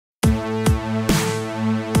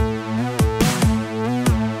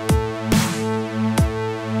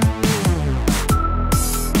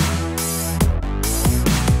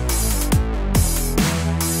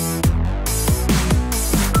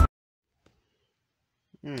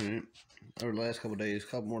Alright, over the last couple of days, a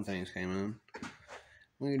couple more things came in.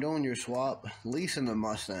 When you're doing your swap, leasing the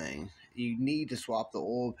Mustang, you need to swap the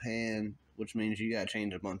oil pan, which means you gotta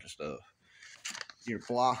change a bunch of stuff. Your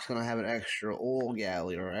block's gonna have an extra oil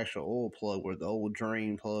galley or extra oil plug where the old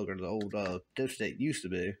drain plug or the old dipstick used to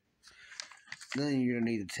be. Then you're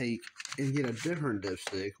gonna need to take and get a different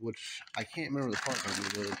dipstick, which I can't remember the part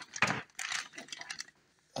number, but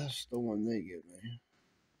that's the one they give me.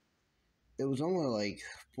 It was only like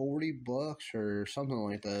 $40 or something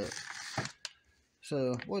like that.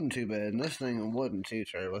 So it wasn't too bad. And this thing wasn't too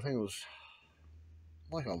terrible. I think it was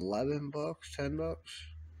like $11, $10.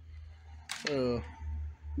 So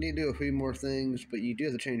need to do a few more things, but you do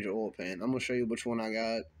have to change your oil pan. I'm gonna show you which one I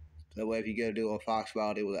got. That way, if you go to do a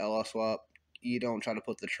Foxbody with LS swap, you don't try to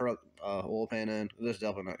put the truck oil pan in. This is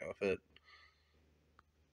definitely not gonna fit.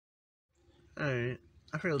 Alright,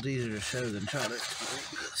 I feel it's easier to show than try to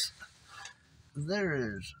explain this. There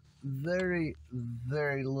is very,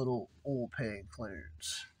 very little oil pan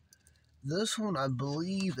clearance. This one, I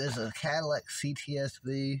believe, is a Cadillac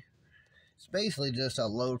CTSV. It's basically just a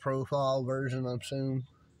low-profile version, I assume.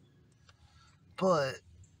 But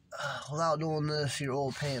without doing this, your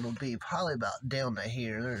oil pan will be probably about down to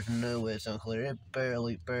here. There's no way it's unclear. It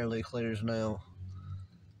barely clears now.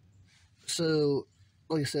 So,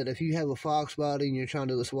 like I said, if you have a Foxbody and you're trying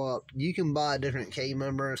to do the swap, you can buy a different K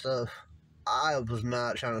member and stuff. I was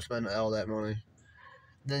not trying to spend all that money.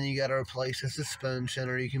 Then you gotta replace the suspension,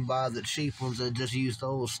 or you can buy the cheap ones that just use the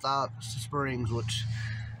old stock springs, which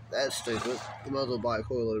that's stupid. You might as well buy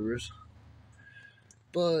coilovers.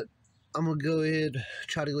 But I'm gonna go ahead,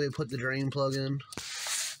 try to go ahead and put the drain plug in.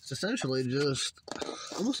 It's essentially just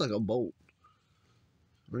almost like a bolt.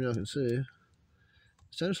 Where y'all can see.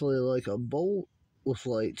 Essentially like a bolt with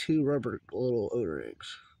like two rubber little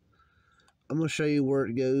O-rings. I'm going to show you where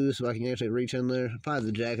it goes so I can actually reach in there. Probably have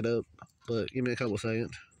to jack it up, but give me a couple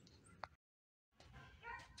seconds.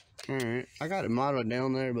 Alright, I got it modeled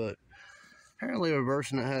down there, but apparently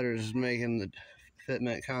reversing the headers is making the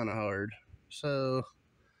fitment kind of hard. So,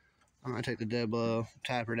 I'm going to take the dead blow,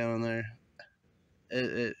 tap her down in there.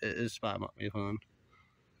 It's spot might be fun.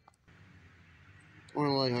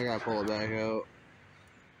 One leg, I got to pull it back out.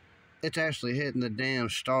 It's actually hitting the damn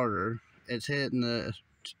starter. It's hitting the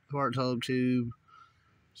spark plug tube.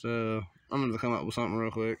 So I'm gonna come up with something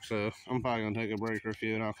real quick. So I'm probably gonna take a break for a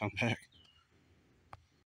few and I'll come back.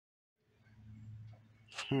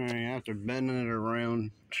 Alright, after bending it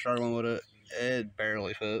around, struggling with it, it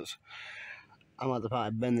barely fits. I'm about to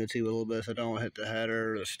probably bend the tube a little bit so I don't hit the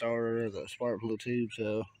header, the starter, the spark plug tube.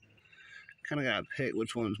 So kind of gotta pick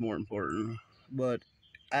which one's more important. But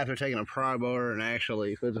after taking a pry bar and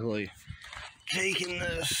actually physically taking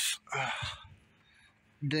this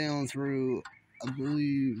down through, I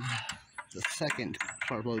believe, the second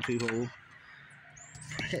spark plug tube hole,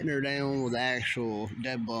 hitting her down with the actual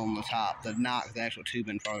dead blow on the top that knocked the actual tube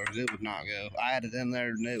in farther because it would not go. I had it in there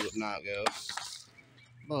and it would not go.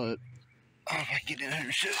 But if I get in there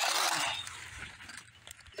and shoot,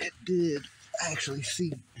 it did actually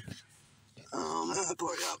see. That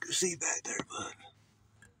part y'all can see back there, but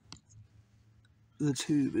the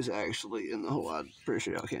tube is actually in the hole. I'm pretty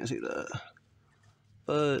sure y'all can't see that.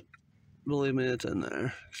 But believe me, it's in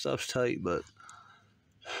there. Stuff's tight, but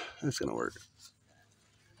it's gonna work.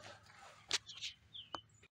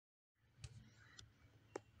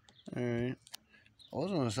 Alright. I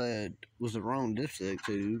was gonna say it was the wrong dipstick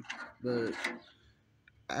tube, but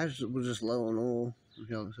I was just low on oil, if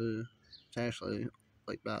y'all can see. It's actually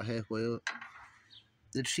like about halfway up.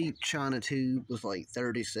 The cheap China tube was like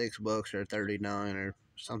 $36 or $39 or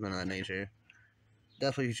something of that nature.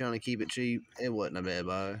 Definitely if you're trying to keep it cheap, it wasn't a bad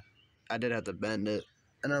buy. I did have to bend it,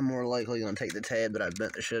 and I'm more likely gonna take the tab that I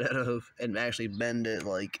bent the shit out of and actually bend it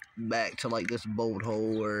like back to like this bolt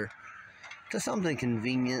hole or to something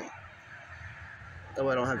convenient. That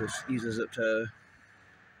way I don't have to use a zip tie.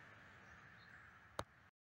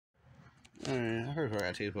 Alright, I heard where I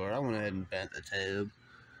got too far. I went ahead and bent the tab.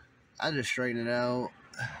 I just straightened it out.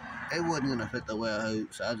 It wasn't gonna fit the way I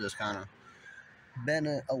hoped, so I just kind of bent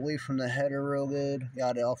it away from the header real good.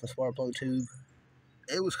 Got it off the spark plug tube.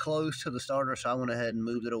 It was close to the starter, so I went ahead and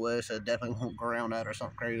moved it away so it definitely won't ground out or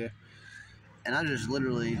something crazy. And I just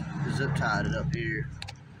literally zip tied it up here.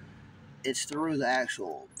 It's through the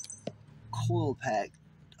actual coil pack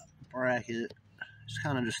bracket. Just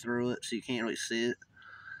kind of just through it so you can't really see it.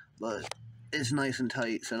 But it's nice and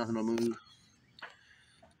tight, so nothing will move.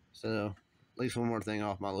 So, at least one more thing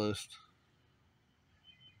off my list.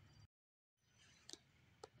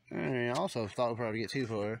 Alright, I also thought before I get too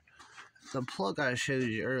far, the plug I showed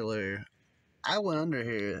you earlier, I went under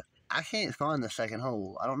here. I can't find the second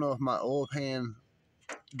hole. I don't know if my oil pan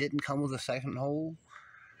didn't come with a second hole.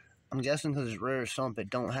 I'm guessing because it's rare stump, it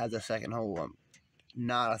don't have the second hole. I'm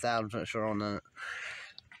not 1,000% sure on that.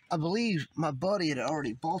 I believe my buddy had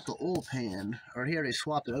already bought the oil pan, or he already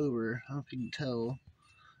swapped it over. I don't know if you can tell,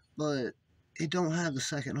 but it don't have the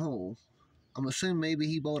second hole. I'm assuming maybe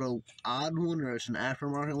he bought a odd one, or it's an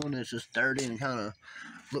aftermarket one that's just dirty and kind of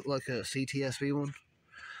look like a CTSV one.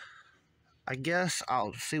 I guess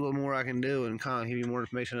I'll see what more I can do and kind of give you more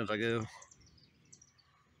information as I go.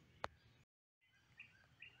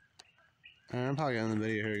 Alright, I'm probably ending the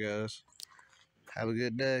video here, guys. Have a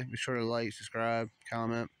good day. Be sure to like, subscribe,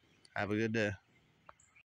 comment. Have a good day.